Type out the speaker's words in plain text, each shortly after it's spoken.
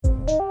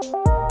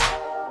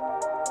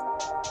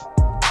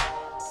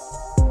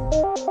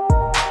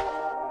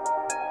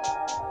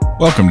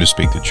Welcome to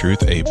Speak the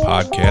Truth, a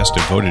podcast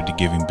devoted to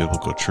giving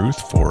biblical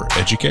truth for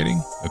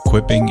educating,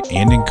 equipping,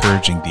 and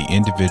encouraging the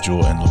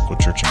individual and local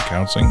church in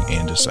counseling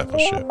and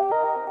discipleship.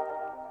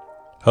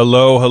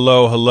 Hello,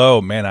 hello,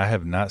 hello. Man, I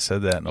have not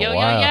said that in a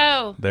while.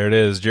 Yo. There it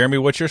is. Jeremy,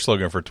 what's your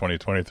slogan for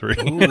 2023?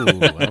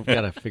 Ooh, I've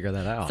got to figure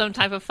that out. Some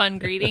type of fun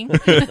greeting.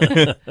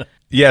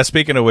 Yeah,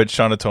 speaking of which,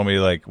 Shauna told me,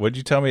 what'd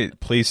you tell me?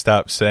 Please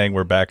stop saying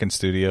we're back in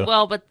studio.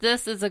 Well, but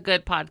this is a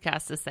good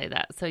podcast to say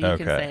that, so you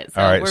can say it.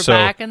 So all right, we're so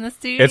back in the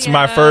studio. It's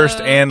my first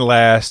and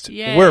last.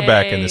 Yay. We're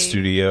back in the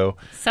studio.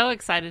 So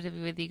excited to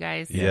be with you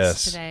guys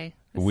Yes. today.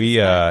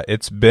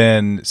 It's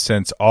been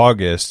since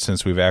August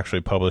since we've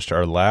actually published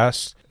our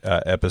last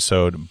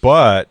episode,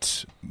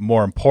 but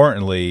more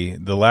importantly,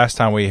 the last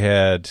time we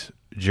had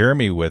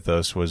Jeremy with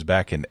us was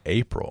back in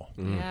April.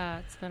 Yeah,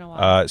 it's been a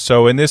while.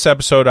 So in this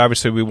episode,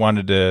 obviously, we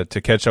wanted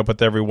to catch up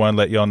with everyone,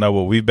 let y'all know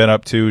what we've been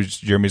up to.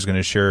 Jeremy's going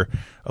to share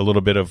a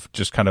little bit of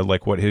just kind of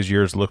like what his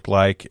years looked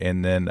like.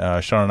 And then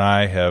Sean and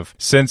I have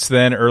since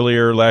then,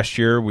 earlier last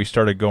year, we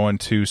started going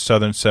to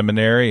Southern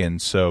Seminary.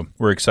 And so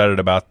we're excited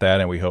about that.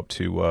 And we hope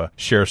to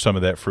share some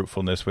of that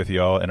fruitfulness with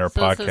y'all in our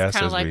podcast. This is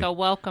kind of like a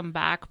welcome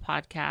back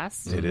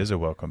podcast. It is a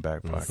welcome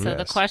back podcast. So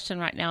the question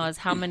right now is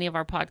how many of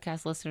our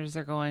podcast listeners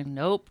are going,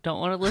 nope,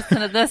 don't want to listen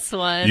to this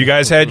one. You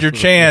guys had your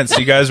chance.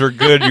 You guys were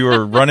good. You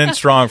were running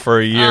strong for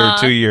a year or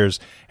 2 years.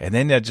 And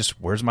then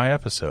where's my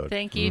episode?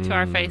 Thank you to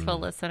our faithful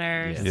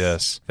listeners.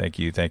 Yes. Thank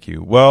you. Thank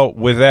you. Well,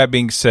 with that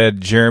being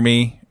said,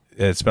 Jeremy,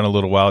 it's been a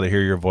little while to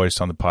hear your voice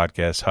on the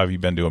podcast. How have you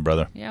been doing,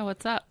 brother? Yeah,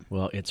 what's up?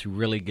 Well, it's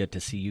really good to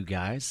see you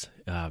guys.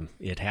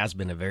 It has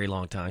been a very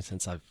long time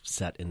since I've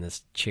sat in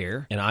this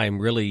chair, and I am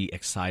really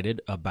excited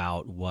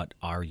about what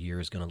our year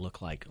is going to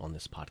look like on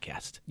this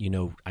podcast. You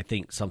know, I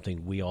think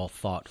something we all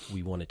thought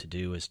we wanted to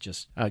do is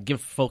just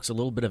give folks a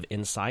little bit of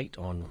insight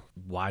on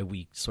why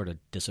we sort of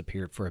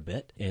disappeared for a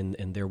bit, and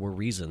there were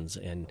reasons.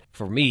 And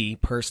for me,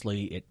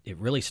 personally, it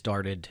really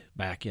started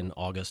back in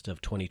August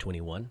of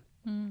 2021.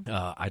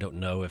 I don't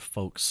know if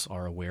folks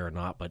are aware or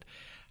not, but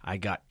I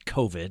got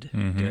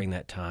COVID during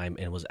that time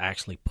and was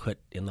actually put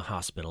in the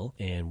hospital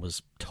and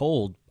was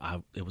told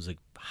it was a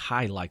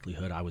high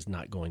likelihood I was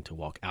not going to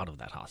walk out of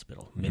that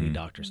hospital. Many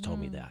doctors told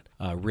me that.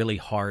 A really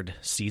hard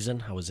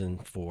season. I was in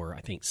for, I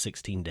think,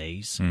 16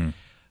 days.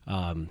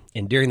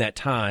 And during that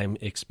time,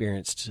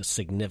 experienced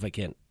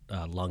significant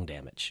lung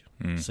damage,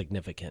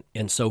 significant.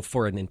 And so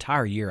for an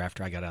entire year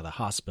after I got out of the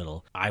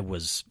hospital, I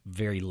was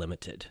very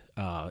limited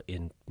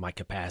in my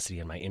capacity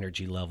and my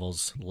energy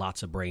levels,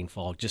 lots of brain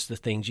fog, just the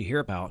things you hear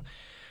about.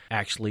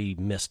 Actually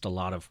missed a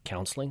lot of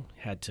counseling,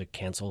 had to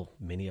cancel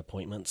many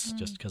appointments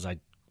just because I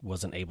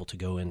wasn't able to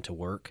go into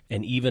work.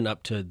 And even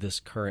up to this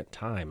current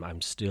time,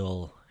 I'm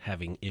still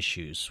having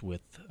issues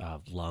with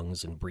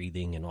lungs and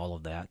breathing and all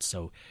of that.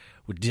 So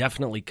would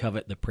definitely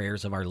covet the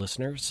prayers of our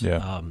listeners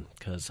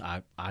because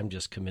I'm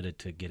just committed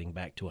to getting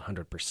back to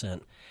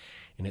 100%.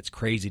 And it's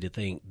crazy to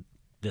think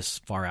this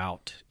far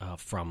out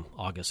from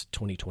August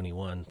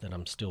 2021 that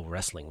I'm still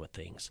wrestling with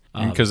things.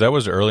 Because that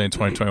was early in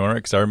 2021,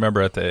 because I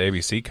remember at the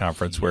ABC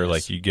conference where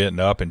you getting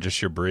up and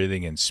just your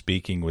breathing and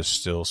speaking was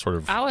still sort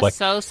of I was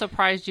so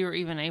surprised you were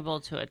even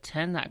able to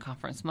attend that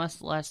conference,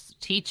 much less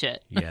teach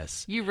it.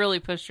 Yes. You really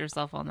pushed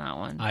yourself on that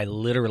one. I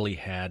literally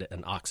had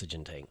an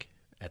oxygen tank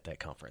at that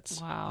conference.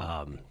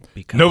 Wow.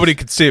 Because nobody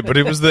could see it, but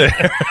it was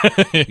there.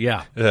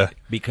 yeah.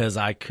 Because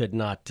I could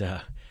not,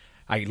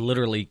 I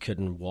literally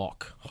couldn't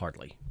walk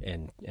hardly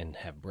and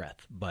have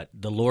breath. But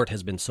the Lord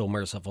has been so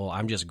merciful.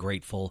 I'm just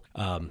grateful.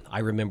 I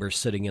remember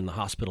sitting in the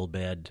hospital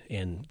bed,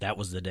 and that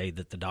was the day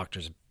that the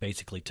doctors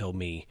basically told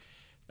me,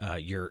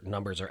 your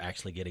numbers are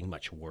actually getting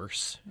much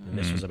worse. And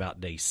this was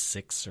about day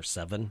 6 or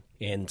 7.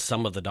 And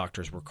some of the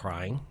doctors were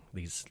crying.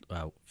 These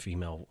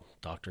female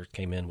doctors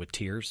came in with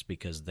tears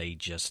because they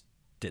just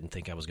didn't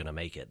think I was going to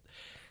make it.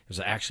 There was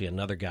actually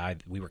another guy,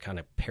 we were kind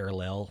of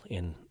parallel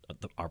in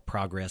our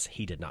progress.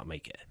 He did not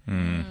make it.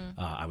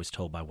 I was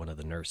told by one of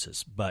the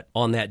nurses. But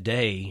on that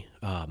day,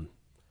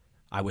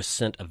 I was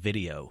sent a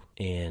video,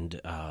 and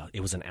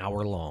it was an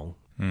hour long.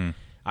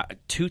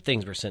 2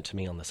 things were sent to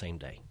me on the same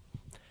day.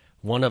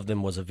 One of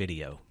them was a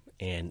video,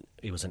 and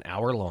it was an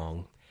hour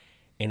long,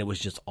 and it was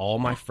just all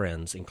my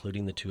friends,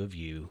 including the 2 of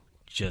you,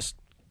 just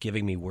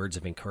giving me words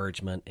of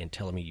encouragement and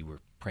telling me you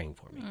were praying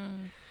for me.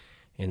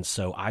 And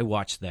so I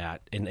watched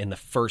that, and the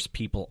first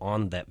people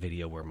on that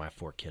video were my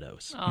 4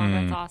 kiddos. Oh,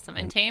 that's awesome.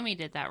 And Tammy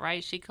did that,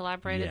 right? She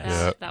collaborated Yes.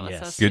 that? Yep. That was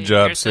Yes. so sweet. Good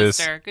job, Your sis.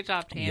 sister. Good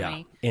job, Tammy.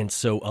 Yeah. And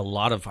so a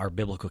lot of our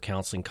biblical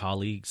counseling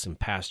colleagues and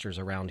pastors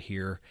around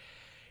here,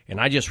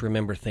 and I just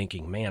remember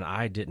thinking, man,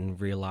 I didn't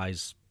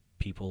realize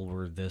people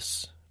were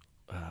this,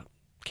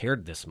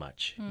 cared this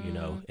much, you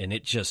know? And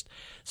it just,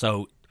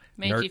 so.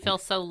 Made you feel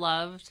so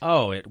loved.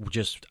 Oh, it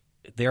just,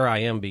 there I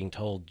am being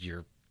told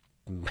you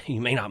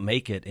may not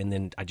make it, and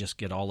then I just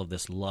get all of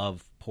this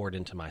love poured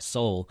into my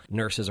soul.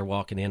 Nurses are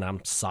walking in,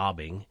 I'm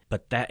sobbing.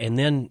 And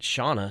then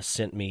Shauna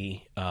sent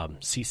me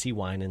C.C.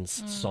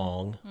 Winans'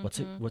 song.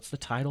 What's the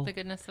title? The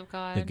Goodness of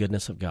God. The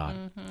Goodness of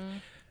God.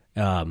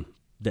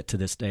 That to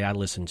this day I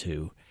listen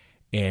to.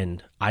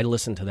 And I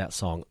listened to that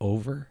song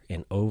over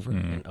and over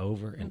and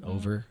over and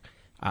over.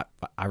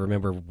 I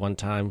remember one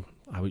time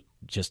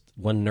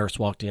one nurse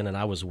walked in and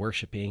I was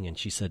worshiping, and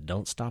she said,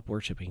 "Don't stop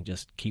worshiping,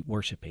 just keep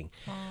worshiping."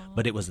 Aww.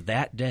 But it was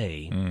that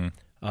day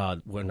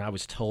when I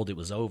was told it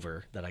was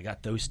over that I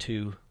got those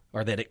two,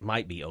 or that it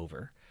might be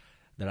over,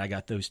 that I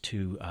got those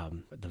two,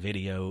 the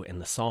video and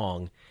the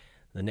song.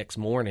 The next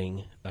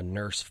morning, a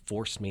nurse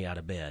forced me out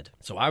of bed.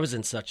 So I was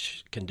in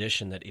such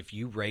condition that if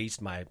you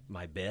raised my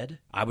bed,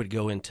 I would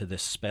go into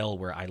this spell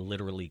where I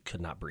literally could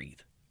not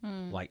breathe.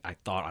 Like I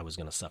thought I was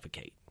going to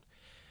suffocate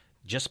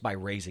just by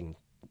raising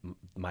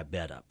my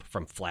bed up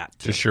from flat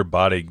to... Just your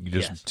body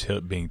just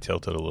being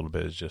tilted a little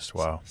bit is just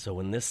wow. So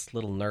when this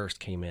little nurse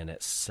came in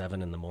at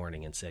 7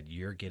 a.m. and said,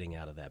 "You're getting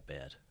out of that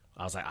bed,"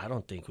 I was like, "I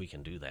don't think we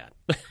can do that.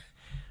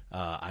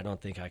 I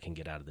don't think I can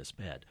get out of this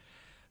bed."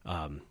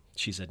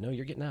 She said, "No,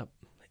 you're getting up."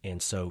 And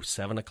so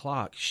 7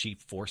 o'clock, she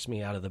forced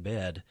me out of the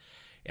bed,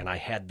 and I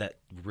had that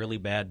really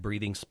bad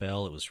breathing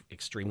spell. It was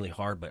extremely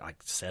hard, but I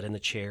sat in the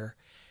chair,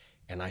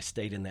 and I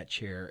stayed in that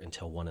chair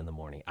until 1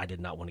 a.m. I did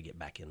not want to get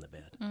back in the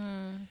bed.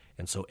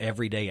 And so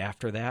every day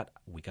after that,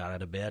 we got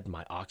out of bed,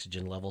 my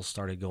oxygen levels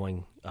started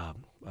going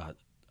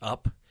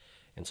up,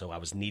 and so I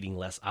was needing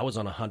less. I was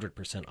on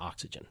 100%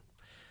 oxygen.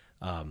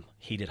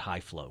 Heated high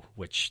flow,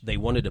 which they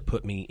wanted to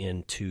put me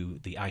into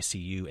the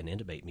ICU and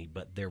intubate me,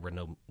 but there were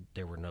no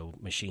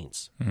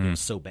machines. It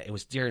was so bad. It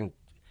was during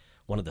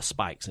one of the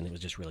spikes, and it was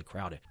just really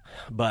crowded.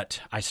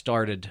 But I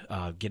started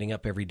getting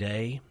up every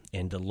day,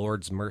 and the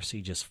Lord's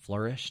mercy just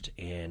flourished.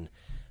 And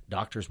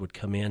doctors would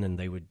come in, and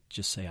they would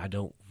just say,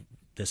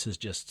 "This is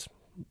just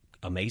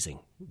amazing.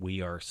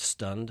 We are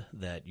stunned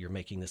that you're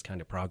making this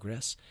kind of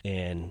progress."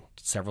 And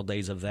several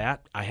days of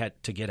that, I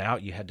had to get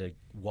out. You had to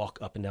walk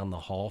up and down the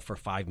hall for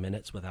 5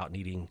 minutes without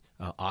needing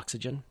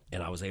oxygen.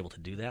 And I was able to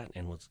do that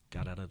and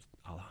got out of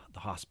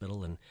the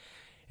hospital. And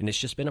it's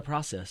just been a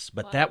process.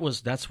 But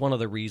that's one of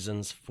the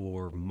reasons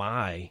for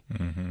my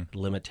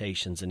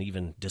limitations and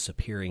even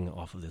disappearing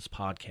off of this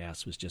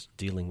podcast, was just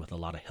dealing with a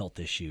lot of health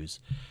issues.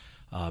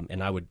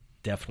 And I would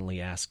definitely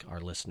ask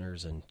our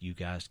listeners and you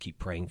guys to keep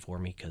praying for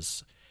me,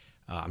 because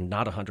I'm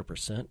not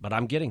 100%, but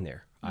I'm getting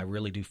there. I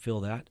really do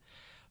feel that.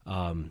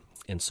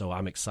 And so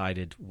I'm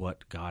excited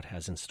what God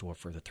has in store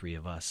for the three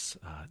of us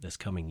this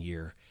coming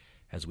year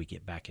as we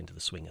get back into the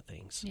swing of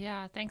things.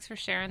 Yeah, thanks for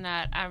sharing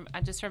that.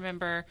 I just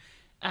remember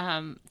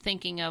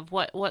thinking of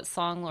what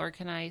song, Lord,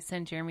 can I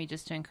send Jeremy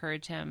just to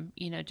encourage him,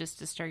 just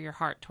to stir your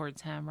heart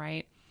towards him,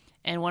 right?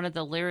 And one of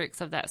the lyrics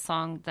of that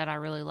song that I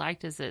really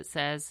liked is it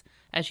says,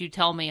 "As you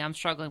tell me I'm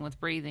struggling with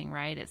breathing,"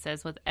 right? It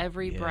says, "With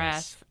every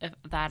breath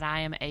that I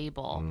am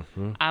able,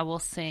 I will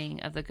sing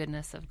of the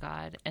goodness of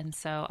God." And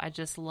so I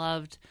just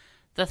loved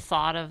the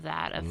thought of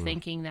that, of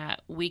thinking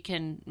that we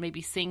can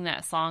maybe sing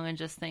that song and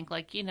just think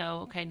like,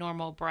 okay,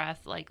 normal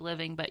breath, like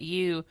living, but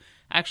you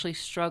actually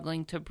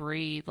struggling to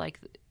breathe, like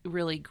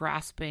really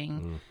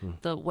grasping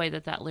the way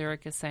that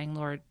lyric is saying,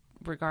 "Lord,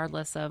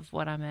 regardless of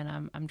what I'm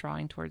in, I'm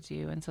drawing towards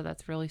you." And so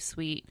that's really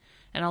sweet.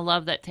 And I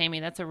love that, Tammy,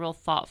 that's a real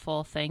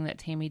thoughtful thing that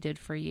Tammy did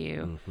for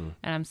you. And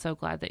I'm so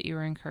glad that you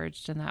were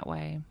encouraged in that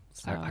way.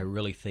 So I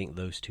really think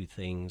those two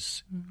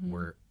things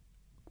were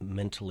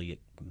mentally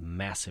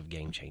massive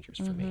game changers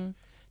for me.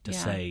 To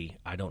say,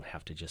 I don't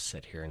have to just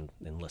sit here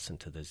and listen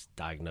to this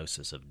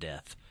diagnosis of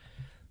death.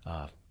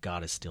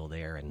 God is still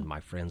there, and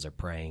my friends are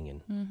praying,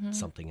 and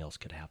something else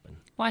could happen.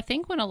 Well, I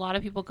think when a lot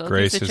of people go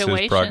Grace through situations,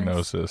 is his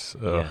prognosis.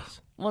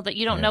 Yes. Well, that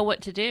you don't know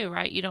what to do,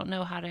 right? You don't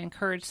know how to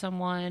encourage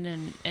someone,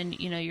 and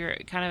you're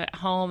kind of at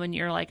home, and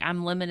you're like,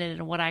 I'm limited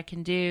in what I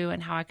can do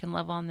and how I can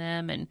love on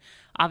them. And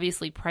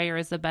obviously, prayer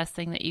is the best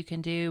thing that you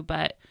can do,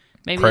 but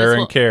maybe prayer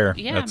and care.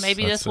 Yeah,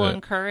 maybe this will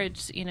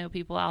encourage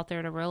people out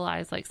there to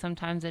realize, like,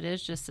 sometimes it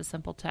is just a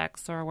simple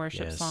text or a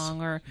worship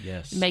song, or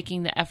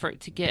making the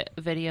effort to get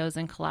videos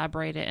and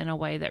collaborate it in a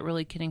way that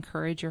really can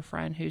encourage your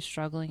friend who's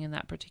struggling in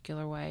that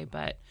particular way.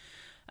 But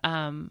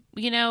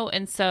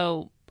and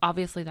so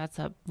obviously that's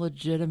a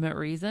legitimate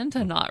reason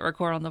to not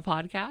record on the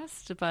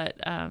podcast, but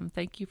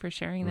thank you for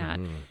sharing that.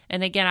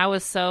 And again, I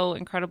was so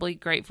incredibly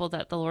grateful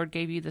that the Lord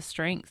gave you the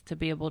strength to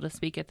be able to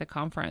speak at the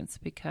conference,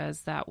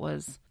 because that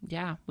was,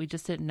 we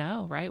just didn't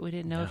know, right? We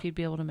didn't know if you'd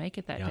be able to make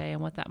it that day and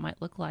what that might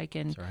look like.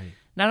 And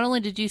not only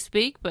did you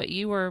speak, but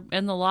you were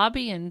in the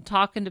lobby and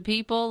talking to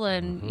people,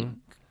 and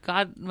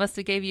God must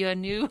have gave you a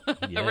new,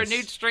 a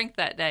renewed strength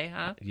that day,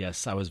 huh?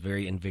 Yes, I was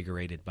very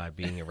invigorated by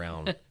being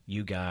around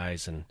you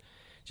guys and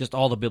just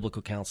all the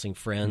biblical counseling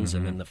friends,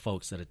 and then the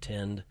folks that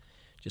attend,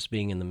 just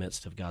being in the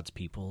midst of God's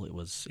people. It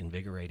was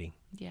invigorating.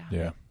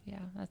 Yeah,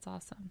 that's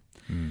awesome.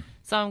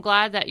 So I'm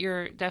glad that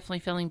you're definitely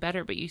feeling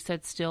better, but you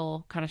said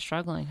still kind of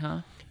struggling,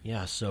 huh?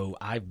 Yeah, so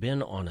I've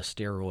been on a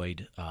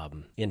steroid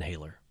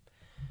inhaler,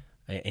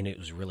 and it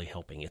was really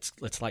helping.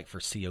 It's like for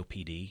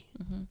COPD.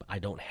 I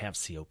don't have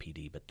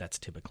COPD, but that's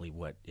typically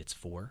what it's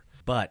for.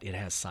 But it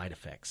has side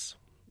effects,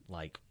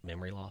 like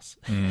memory loss.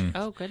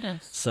 Oh,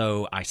 goodness.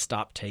 So I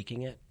stopped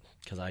taking it,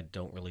 because I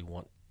don't really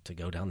want to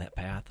go down that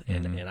path,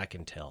 and I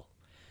can tell.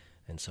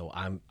 And so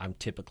I'm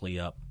typically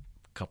up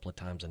couple of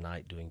times a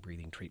night doing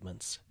breathing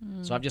treatments.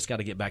 So I've just got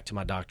to get back to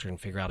my doctor and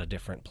figure out a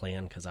different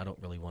plan because I don't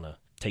really want to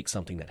take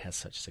something that has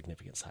such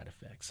significant side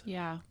effects.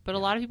 Yeah, but a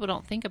lot of people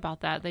don't think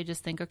about that. They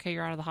just think, okay,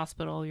 you're out of the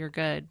hospital, you're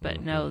good.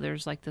 But no,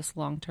 there's like this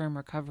long-term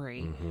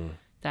recovery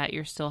that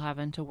you're still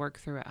having to work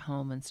through at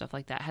home and stuff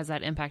like that. Has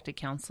that impacted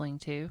counseling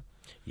too?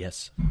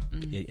 Yes,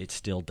 it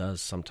still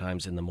does.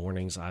 Sometimes in the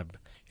mornings,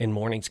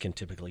 mornings can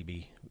typically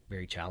be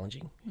very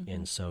challenging.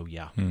 And so,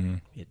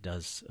 it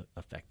does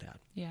affect that.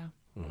 Yeah.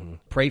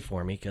 Pray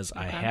for me because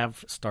I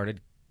have started.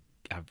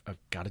 I've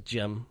got a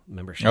gym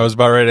membership. I was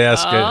about ready to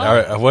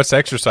ask, what's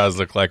exercise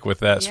look like with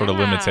that sort of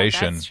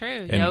limitation? That's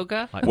true. And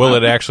yoga. Will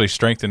it actually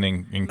strengthen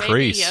and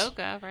increase? Maybe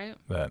yoga, right?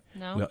 But,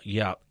 No. Well,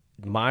 yeah,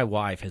 my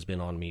wife has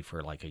been on me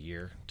for like a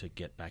year to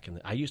get back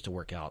in. I used to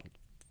work out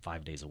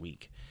 5 days a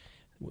week.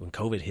 When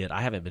COVID hit,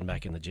 I haven't been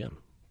back in the gym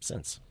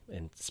since,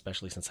 and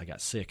especially since I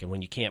got sick. And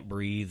when you can't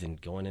breathe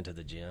and going into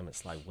the gym,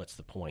 it's like, what's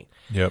the point?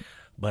 Yep.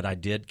 But I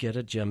did get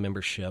a gym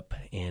membership,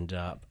 and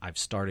I've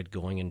started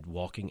going and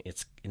walking.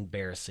 It's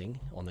embarrassing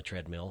on the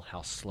treadmill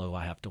how slow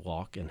I have to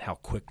walk and how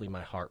quickly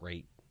my heart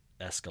rate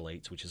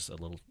escalates, which is a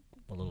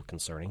little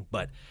concerning.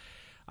 But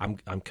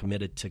I'm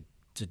committed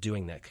to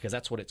doing that because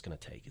that's what it's going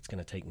to take. It's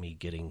going to take me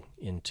getting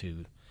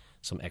into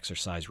some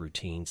exercise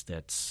routines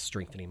that's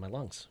strengthening my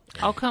lungs.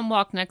 I'll come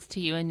walk next to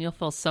you, and you'll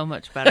feel so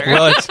much better.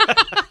 Well,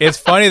 it's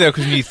funny though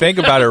because when you think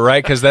about it,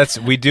 right? Because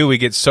we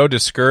get so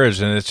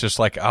discouraged, and it's just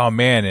like, oh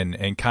man,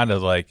 and kind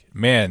of like,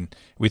 man,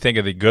 we think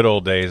of the good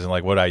old days and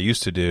like what I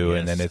used to do,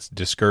 and then it's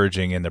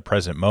discouraging in the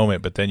present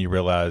moment. But then you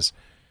realize,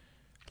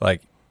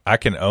 like, I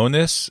can own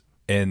this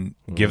and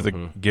give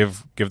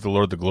the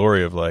Lord the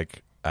glory of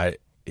like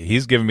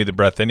He's giving me the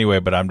breath anyway,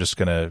 but I'm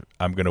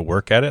gonna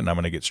work at it, and I'm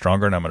gonna get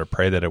stronger, and I'm gonna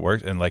pray that it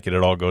works, and like it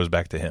all goes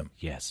back to Him.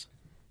 Yes,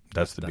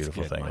 that's the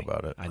beautiful good, thing Mike.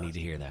 about it. I need to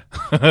hear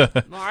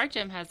that. Well, our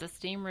gym has a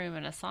steam room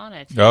and a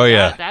sauna too. Oh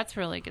yeah, that's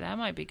really good. That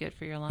might be good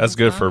for your lungs. That's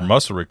good for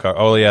muscle recovery.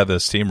 Oh yeah, the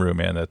steam room,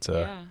 man. That's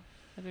yeah,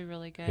 that'd be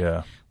really good.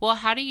 Yeah. Well,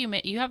 how do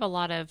you have a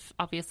lot of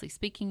obviously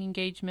speaking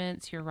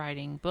engagements? You're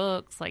writing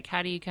books. Like,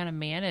 how do you kind of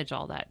manage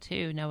all that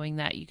too, knowing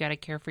that you got to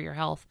care for your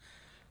health?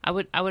 I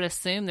would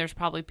assume there's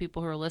probably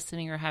people who are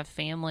listening or have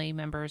family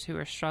members who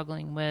are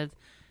struggling with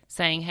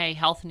saying, hey,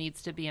 health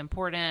needs to be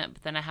important,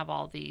 but then I have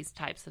all these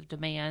types of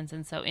demands.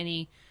 And so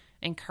any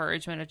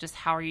encouragement of just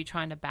how are you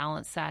trying to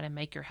balance that and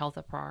make your health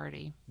a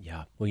priority?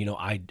 Yeah. Well,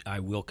 I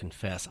will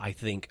confess, I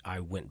think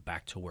I went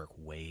back to work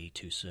way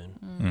too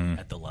soon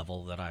at the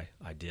level that I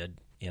did.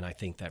 And I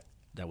think that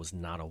was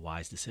not a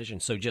wise decision.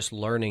 So just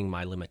learning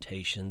my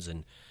limitations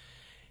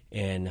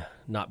and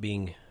not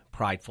being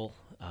prideful,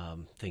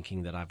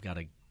 thinking that I've got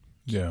to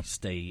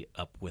stay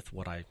up with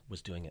what I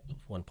was doing at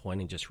one point,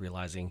 and just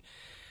realizing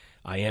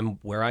I am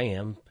where I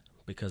am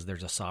because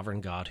there's a sovereign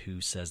God who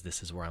says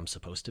this is where I'm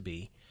supposed to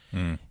be,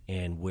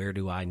 and where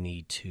do I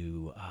need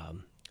to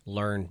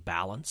learn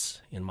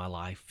balance in my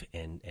life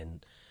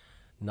and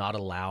not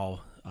allow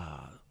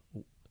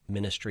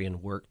ministry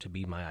and work to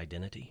be my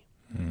identity,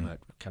 but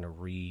kind of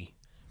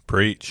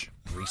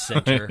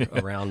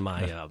recenter around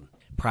my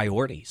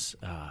priorities,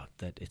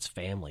 that it's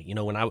family.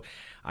 When I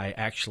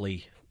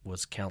actually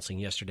was counseling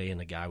yesterday,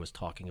 and the guy was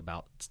talking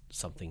about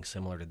something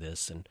similar to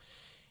this, and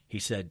he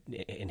said,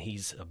 and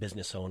he's a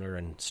business owner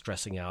and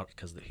stressing out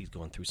because he's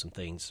going through some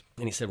things,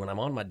 and he said, when I'm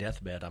on my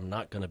deathbed, I'm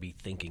not going to be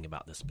thinking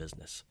about this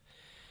business.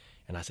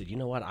 And I said, you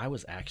know what? I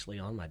was actually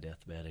on my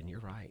deathbed, and you're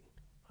right.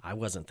 I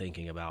wasn't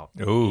thinking about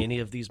any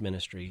of these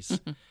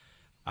ministries.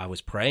 I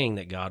was praying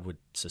that God would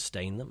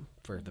sustain them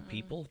for the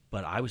people,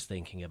 but I was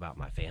thinking about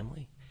my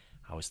family.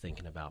 I was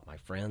thinking about my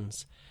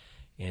friends,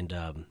 and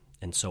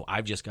so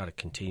I've just got to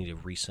continue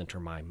to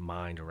recenter my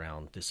mind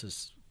around this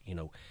is,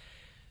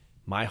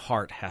 my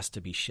heart has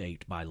to be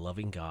shaped by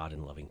loving God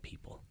and loving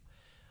people.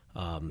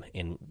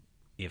 And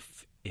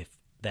if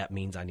that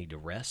means I need to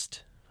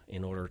rest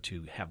in order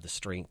to have the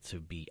strength to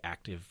be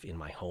active in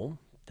my home,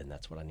 then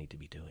that's what I need to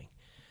be doing.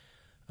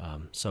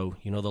 So,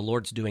 the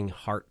Lord's doing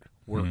heart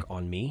work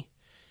on me,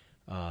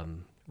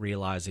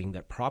 realizing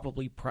that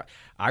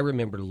I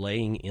remember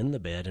laying in the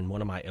bed, and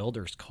one of my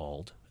elders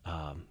called,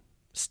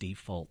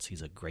 Steve Fultz.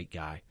 He's a great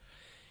guy.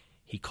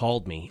 He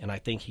called me, and I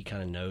think he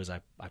kind of knows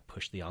I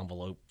push the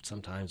envelope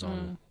sometimes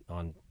on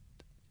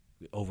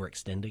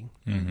overextending.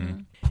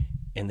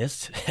 And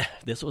this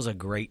was a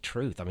great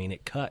truth. I mean,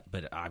 it cut,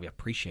 but I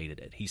appreciated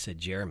it. He said,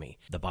 Jeremy,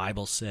 the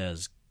Bible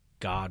says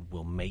God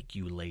will make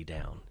you lay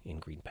down in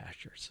green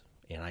pastures.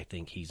 And I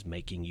think He's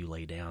making you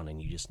lay down, and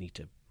you just need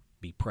to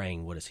be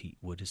praying, what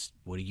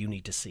do you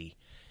need to see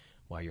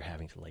while you're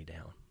having to lay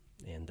down?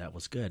 And that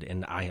was good.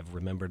 And I have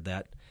remembered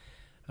that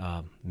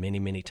many,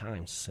 many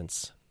times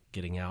since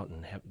getting out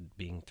and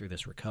being through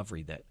this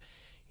recovery, that,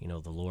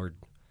 the Lord,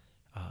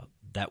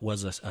 that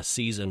was a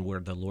season where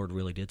the Lord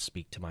really did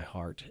speak to my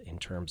heart in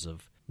terms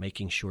of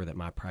making sure that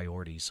my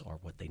priorities are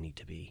what they need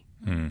to be.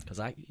 Because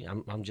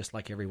I'm just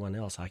like everyone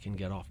else. I can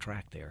get off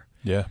track there.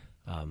 Yeah.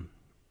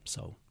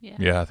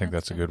 Yeah, I think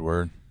that's a good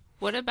word.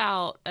 What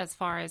about as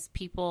far as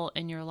people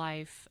in your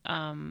life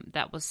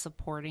that was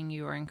supporting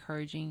you or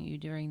encouraging you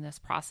during this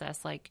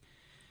process? Like,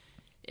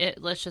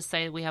 let's just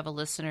say we have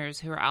listeners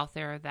who are out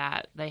there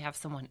that they have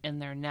someone in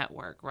their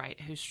network, right,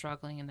 who's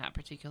struggling in that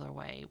particular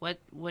way.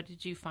 What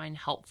did you find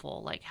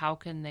helpful? Like, how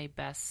can they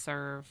best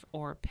serve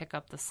or pick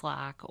up the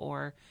slack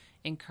or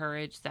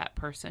encourage that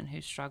person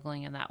who's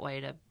struggling in that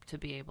way to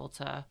be able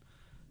to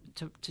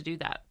do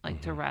that,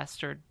 like to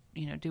rest or,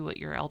 do what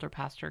your elder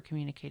pastor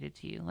communicated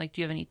to you? Like,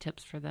 do you have any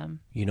tips for them?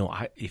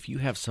 If you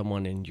have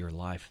someone in your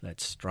life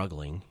that's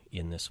struggling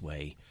in this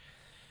way,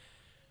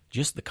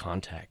 just the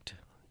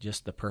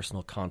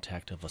personal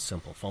contact of a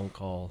simple phone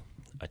call,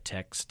 a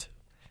text,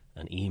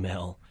 an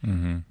email,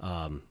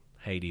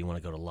 hey, do you want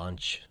to go to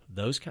lunch?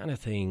 Those kind of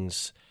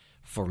things,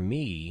 for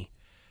me,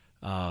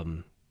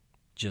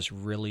 just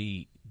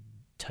really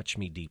touch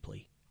me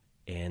deeply,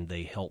 and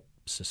they help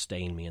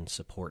sustain me and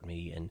support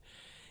me.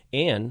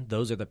 And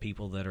those are the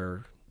people that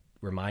are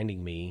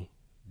reminding me,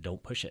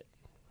 don't push it.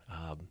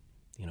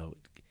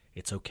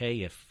 It's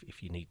okay if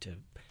you need to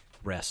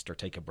rest or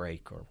take a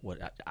break or what.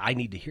 I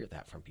need to hear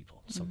that from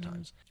people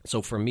sometimes.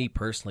 So for me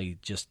personally,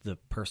 just the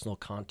personal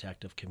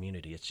contact of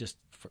community, it's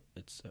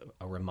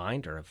a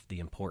reminder of the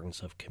importance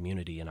of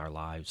community in our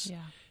lives,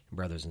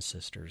 brothers and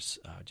sisters,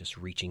 just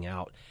reaching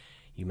out.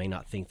 You may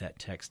not think that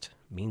text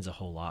means a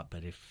whole lot,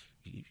 but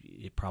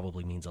it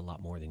probably means a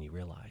lot more than you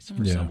realize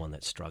for someone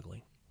that's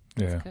struggling.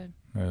 Yeah, that's good.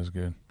 That is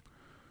good.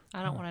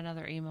 I don't want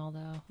another email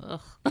though.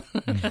 Ugh.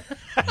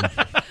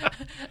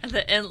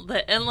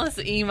 the endless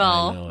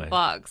email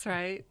box,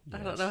 right?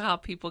 Yes. I don't know how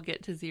people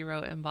get to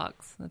 0 inbox.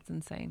 That's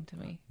insane to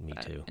me. Me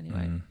too.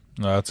 Anyway,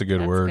 no, that's a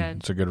good word. Good.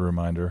 It's a good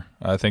reminder.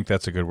 I think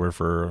that's a good word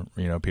for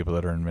people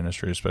that are in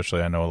ministry,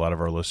 especially. I know a lot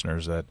of our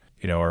listeners that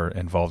are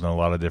involved in a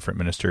lot of different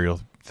ministerial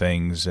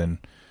things, and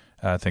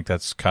I think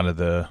that's kind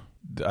of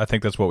I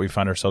think that's what we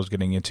find ourselves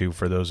getting into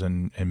for those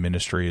in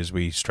ministry, is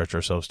we stretch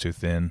ourselves too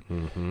thin.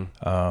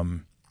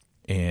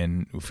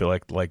 And we feel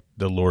like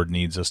the Lord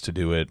needs us to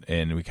do it,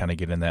 and we kind of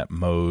get in that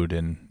mode.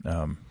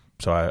 And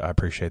so I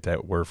appreciate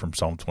that word from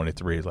Psalm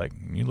 23. Like,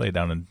 you lay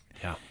down and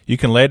you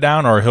can lay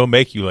down, or He'll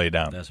make you lay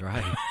down. That's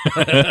right.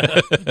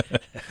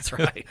 That's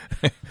right.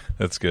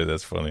 That's good.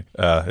 That's funny.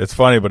 It's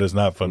funny, but it's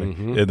not funny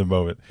in the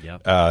moment.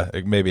 Yep.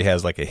 It maybe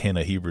has like a hint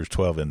of Hebrews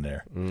 12 in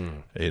there.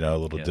 A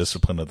little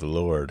discipline of the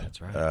Lord.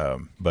 That's right.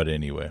 But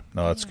anyway,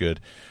 no, that's good.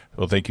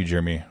 Well, thank you,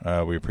 Jeremy.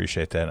 We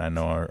appreciate that. I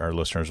know our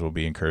listeners will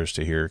be encouraged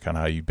to hear kind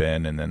of how you've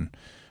been, and then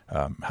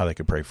how they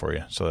could pray for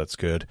you. So that's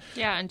good.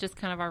 Yeah, and just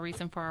kind of our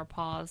reason for our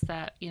pause,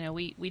 that,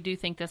 we do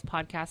think this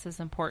podcast is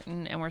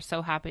important, and we're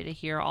so happy to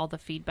hear all the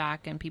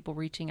feedback and people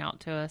reaching out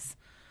to us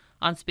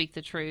on Speak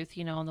the Truth,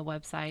 on the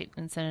website,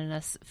 and sending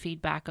us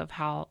feedback of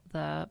how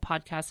the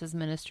podcast has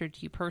ministered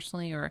to you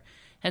personally or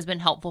has been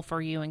helpful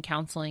for you in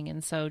counseling.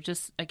 And so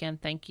just, again,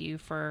 thank you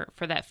for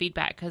that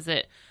feedback, because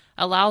it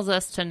allows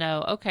us to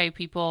know, okay,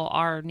 people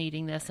are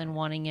needing this and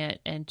wanting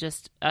it, and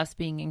just us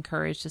being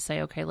encouraged to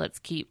say, okay, let's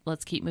keep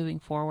moving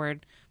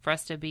forward for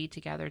us to be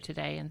together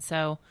today. And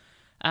so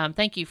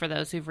thank you for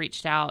those who've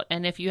reached out.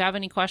 And if you have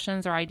any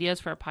questions or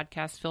ideas for a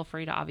podcast, feel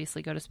free to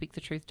obviously go to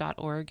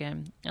speakthetruth.org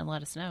and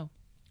let us know,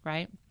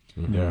 right?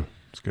 Yeah,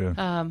 it's good.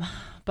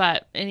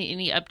 But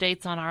any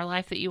updates on our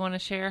life that you want to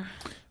share?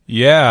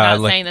 Yeah,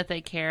 not saying that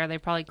they care. They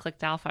probably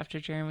clicked off after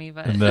Jeremy,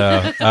 but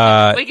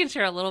no, we can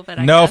share a little bit.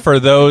 I guess. guess. For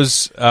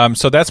those,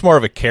 so that's more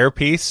of a care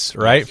piece,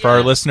 right, for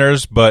our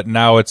listeners. But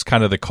now it's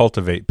kind of the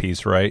cultivate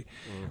piece, right?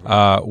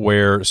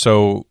 Where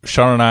Sean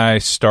and I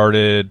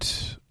started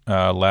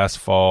last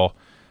fall.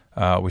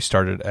 We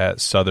started at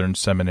Southern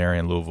Seminary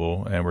in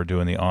Louisville, and we're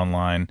doing the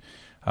online,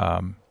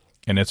 and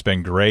it's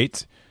been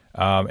great.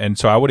 And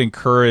so I would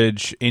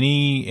encourage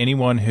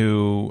anyone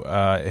who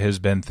has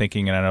been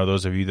thinking, and I know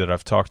those of you that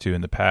I've talked to in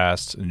the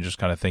past, and just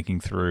kind of thinking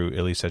through,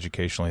 at least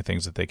educationally,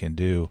 things that they can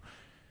do.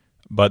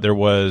 But there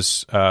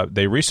was,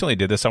 they recently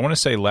did this, I want to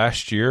say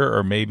last year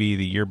or maybe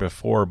the year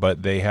before,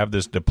 but they have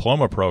this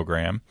diploma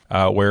program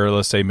where,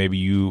 let's say maybe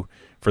you,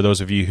 for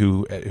those of you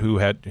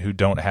who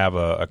don't have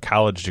a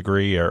college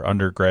degree or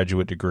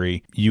undergraduate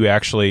degree, you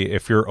actually,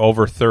 if you're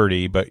over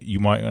 30, but you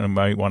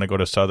might want to go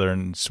to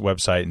Southern's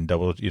website and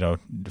double,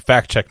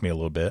 fact check me a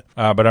little bit.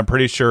 But I'm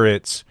pretty sure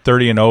it's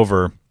 30 and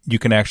over. You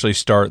can actually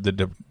start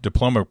the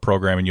diploma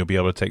program, and you'll be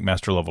able to take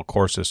master level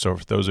courses. So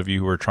for those of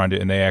you who are trying to,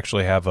 and they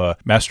actually have a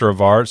Master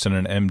of Arts and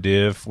an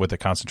MDiv with a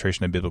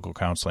concentration in biblical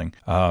counseling.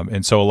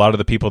 And so a lot of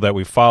the people that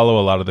we follow,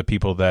 a lot of the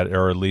people that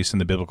are at least in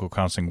the biblical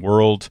counseling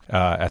world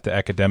at the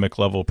academic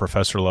level,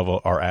 professor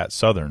level, are at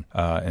Southern.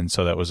 And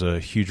so that was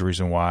a huge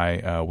reason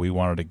why we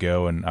wanted to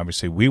go. And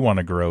obviously we want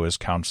to grow as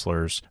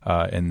counselors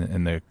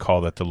in the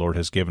call that the Lord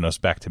has given us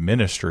back to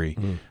ministry.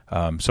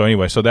 So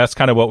anyway, so that's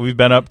kind of what we've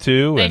been up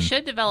to. They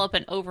should develop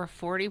an over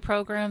 40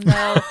 program,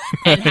 though,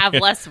 and have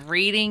less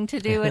reading to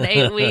do in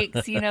 8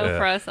 weeks,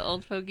 for us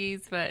old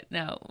fogies. But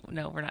no,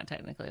 we're not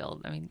technically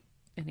old. I mean,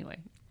 anyway.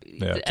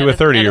 Yeah, to a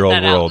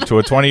 30-year-old, we're old. To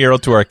a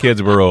 20-year-old, to our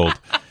kids, we're old.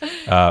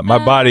 My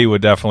body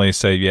would definitely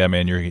say, "Yeah,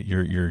 man,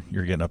 you're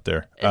getting up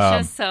there."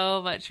 It's just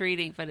so much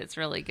reading, but it's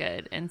really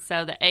good. And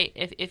so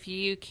if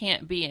you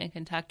can't be in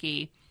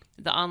Kentucky,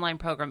 the online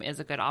program is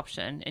a good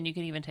option, and you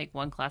can even take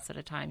one class at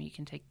a time. You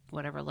can take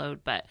whatever load,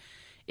 but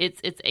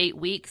it's 8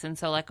 weeks, and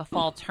so like a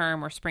fall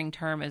term or spring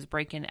term is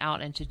breaking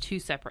out into 2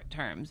 separate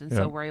terms, and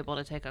so we're able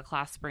to take a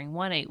class spring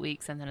 1 8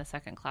 weeks and then a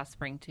second class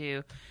spring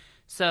 2.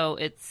 So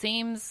it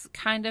seems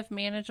kind of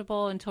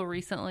manageable until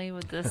recently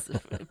with this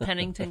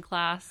Pennington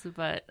class,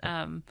 but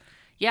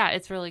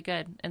it's really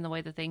good in the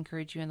way that they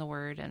encourage you in the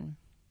Word. And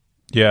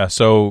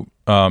so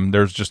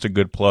there's just a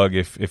good plug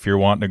if you're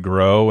wanting to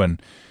grow,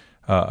 and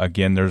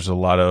again, there's a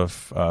lot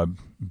of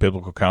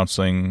biblical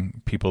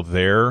counseling people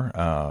there.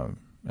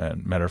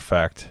 And matter of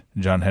fact,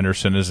 John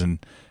Henderson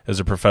is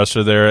a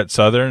professor there at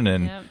Southern,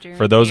 and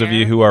for those of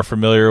you who are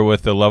familiar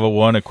with the Level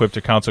 1 Equipped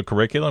to Counsel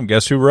curriculum,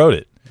 guess who wrote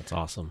it? That's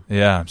awesome.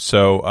 Yeah.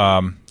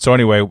 So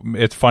anyway,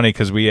 it's funny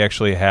because we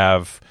actually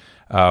have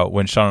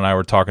when Sean and I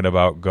were talking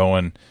about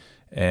going,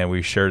 and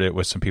we shared it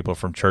with some people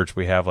from church.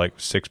 We have like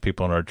 6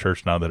 people in our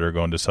church now that are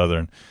going to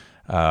Southern.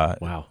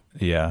 Wow.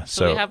 Yeah.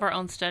 So we have our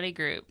own study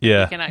group.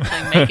 Yeah. We can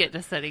actually make it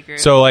to study group.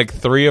 So like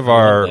 3 of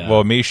our,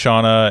 me,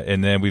 Shauna,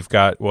 and then we've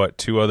got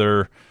 2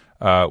 other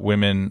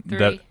women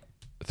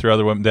 3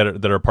 other women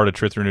that are part of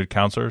Truth Renewed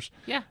counselors.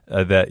 Yeah.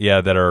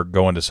 That are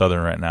going to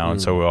Southern right now,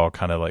 and so we all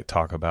kind of like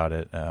talk about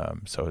it.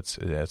 So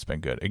it's been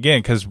good again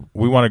because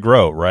we want to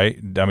grow, right?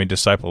 I mean,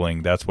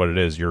 discipling, that's what it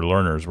is. You're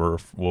learners.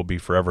 We'll be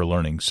forever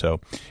learning. So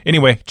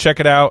anyway, check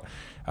it out.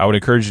 I would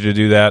encourage you to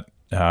do that.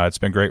 It's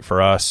been great for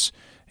us,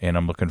 and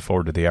I'm looking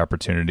forward to the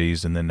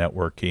opportunities and the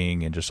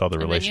networking and just all the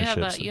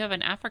relationships. You have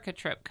an Africa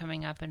trip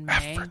coming up in May.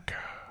 Africa.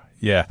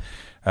 Yeah.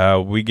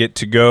 We get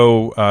to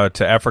go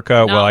to Africa.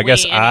 Not well, I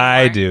guess anymore.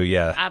 I do.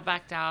 Yeah, I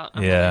backed out.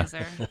 I'm yeah. a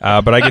loser.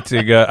 But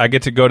I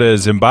get to go to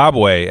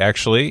Zimbabwe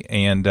actually,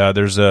 and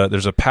there's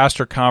a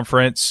pastor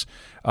conference,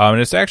 and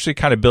it's actually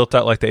kind of built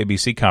out like the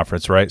ABC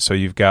conference, right? So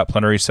you've got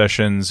plenary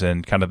sessions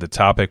and kind of the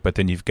topic, but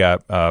then you've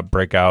got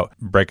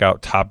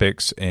breakout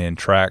topics and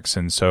tracks,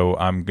 and so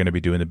I'm going to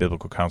be doing the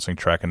biblical counseling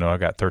track. I know I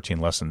got 13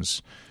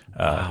 lessons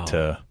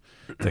to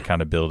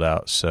kind of build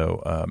out.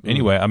 So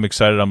anyway, I'm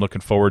excited. I'm looking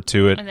forward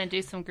to it. And then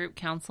do some group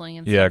counseling.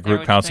 And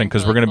group counseling,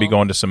 because we're going to be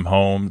going to some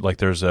home. Like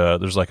there's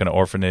like an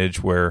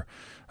orphanage where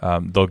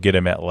they'll get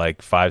them at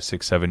like 5,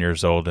 6, 7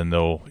 years old, and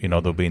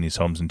they'll be in these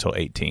homes until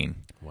 18.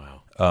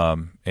 Wow.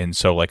 And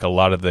so like a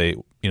lot of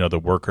the the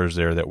workers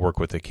there that work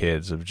with the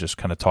kids of just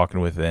kind of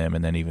talking with them,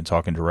 and then even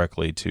talking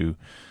directly to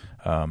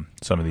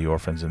some of the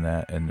orphans in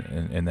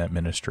that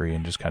ministry,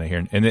 and just kind of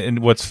hearing. And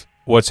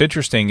what's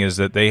interesting is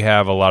that they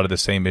have a lot of the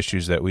same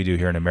issues that we do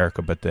here in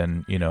America, but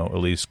then, at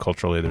least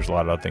culturally, there's a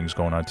lot of other things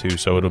going on too.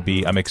 So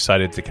I'm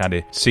excited to kind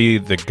of see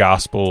the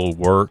gospel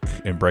work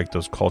and break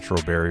those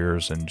cultural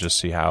barriers, and just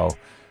see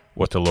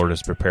what the Lord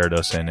has prepared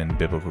us in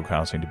biblical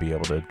counseling to be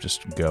able to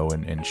just go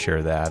and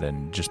share that,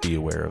 and just be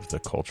aware of the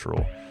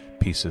cultural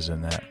pieces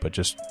in that, but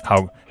just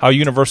how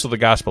universal the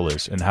gospel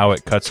is, and how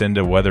it cuts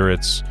into whether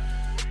it's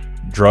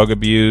drug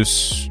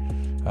abuse,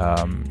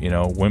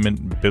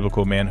 women,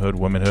 biblical manhood,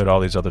 womanhood, all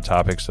these other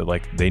topics that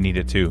like they need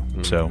it too.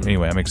 Mm-hmm. So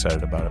anyway, I'm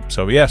excited about it.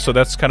 So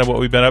that's kind of what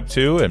we've been up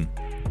to, and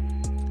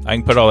I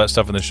can put all that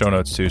stuff in the show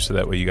notes too, so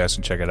that way you guys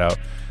can check it out.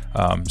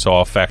 So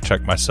I'll fact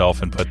check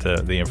myself and put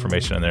the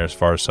information in there as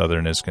far as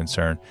Southern is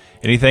concerned.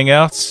 Anything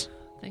else?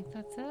 I think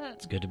that's it.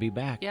 It's good to be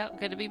back. Yep,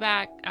 good to be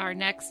back. Our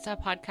next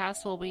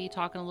podcast, we'll be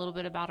talking a little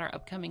bit about our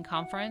upcoming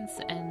conference,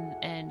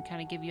 and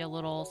kind of give you a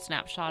little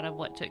snapshot of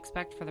what to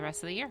expect for the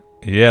rest of the year.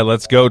 Yeah,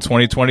 let's go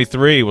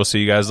 2023. We'll see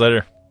you guys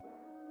later.